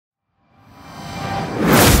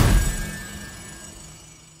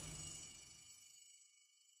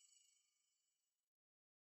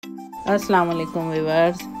अस्सलाम वालेकुम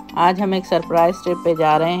व्यूअर्स। आज हम एक सरप्राइज़ ट्रिप पे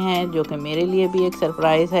जा रहे हैं जो कि मेरे लिए भी एक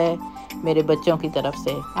सरप्राइज़ है मेरे बच्चों की तरफ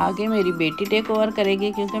से। आगे मेरी बेटी टेक ओवर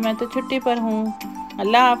करेगी क्योंकि मैं तो छुट्टी पर हूँ।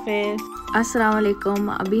 अल्लाह हाफिज़। अस्सलाम वालेकुम।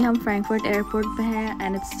 अभी हम फ्रैंकफर्ट एयरपोर्ट पे हैं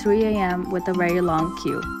and it's 3 AM with a very long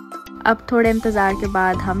Q. अब थोड़े इंतज़ार के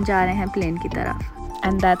बाद हम जा रहे हैं प्लेन की तरफ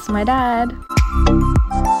and that's my dad.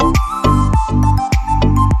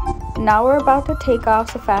 Now we're about to take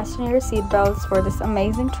off, so fasten your seatbelts for this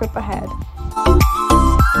amazing trip ahead.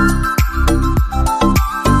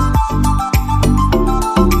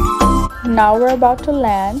 Now we're about to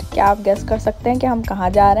land. क्या आप गेस कर सकते हैं कि हम कहाँ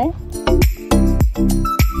जा रहे हैं?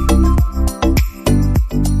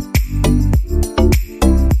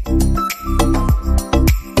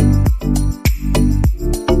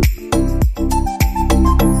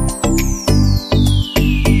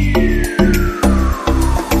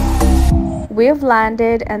 We've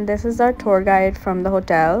landed and this is our tour guide from the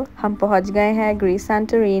hotel. हम पहुंच गए हैं ग्रीस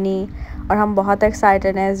सैंटोरिनी और हम बहुत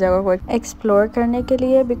एक्साइटेड हैं इस जगह को एक्सप्लोर करने के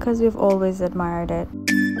लिए because we've always admired it.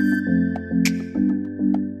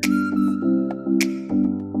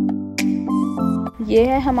 ये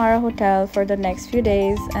है हमारा hotel for the next few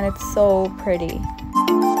days and it's so pretty.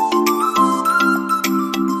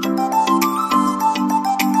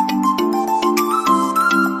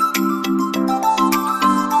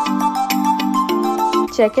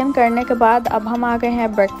 Check in करने के बाद अब हम आ गए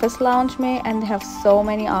हैं ब्रेकफास्ट लाउंज में and they have so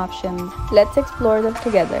many options. Let's explore them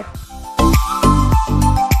together.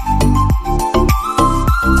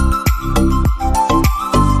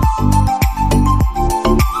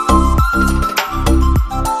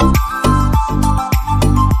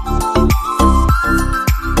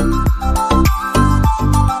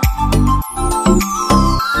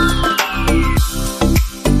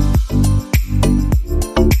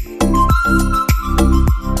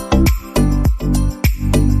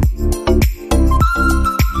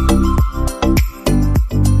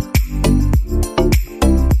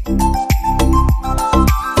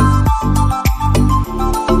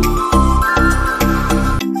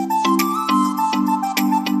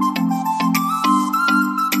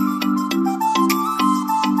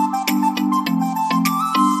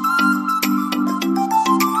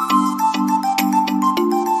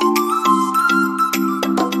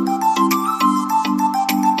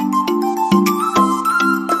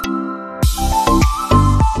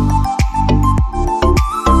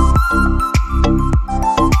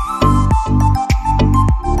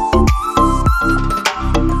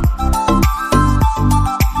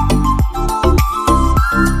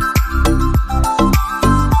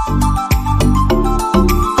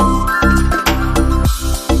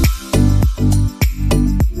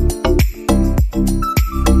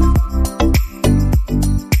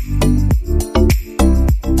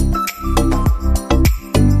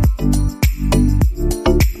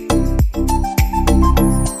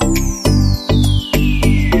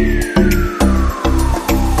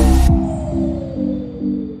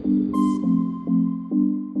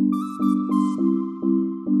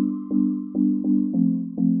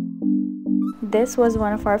 This was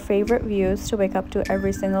one of our favorite views to wake up to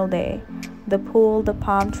every single day. The pool, the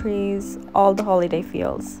palm trees, all the holiday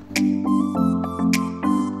feels.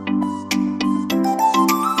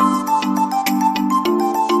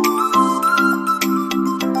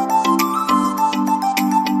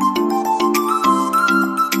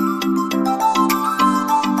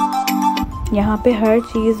 यहाँ पे हर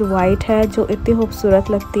चीज़ white है जो इतनी खूबसूरत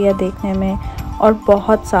लगती है देखने में और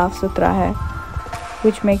बहुत साफ़ सुथरा है,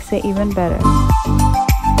 which makes it even better.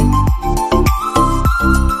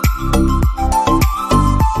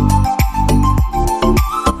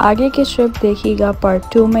 आगे की ट्रिप देखिएगा पार्ट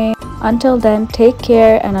 2 में. Until then, take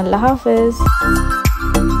care and Allah Hafiz.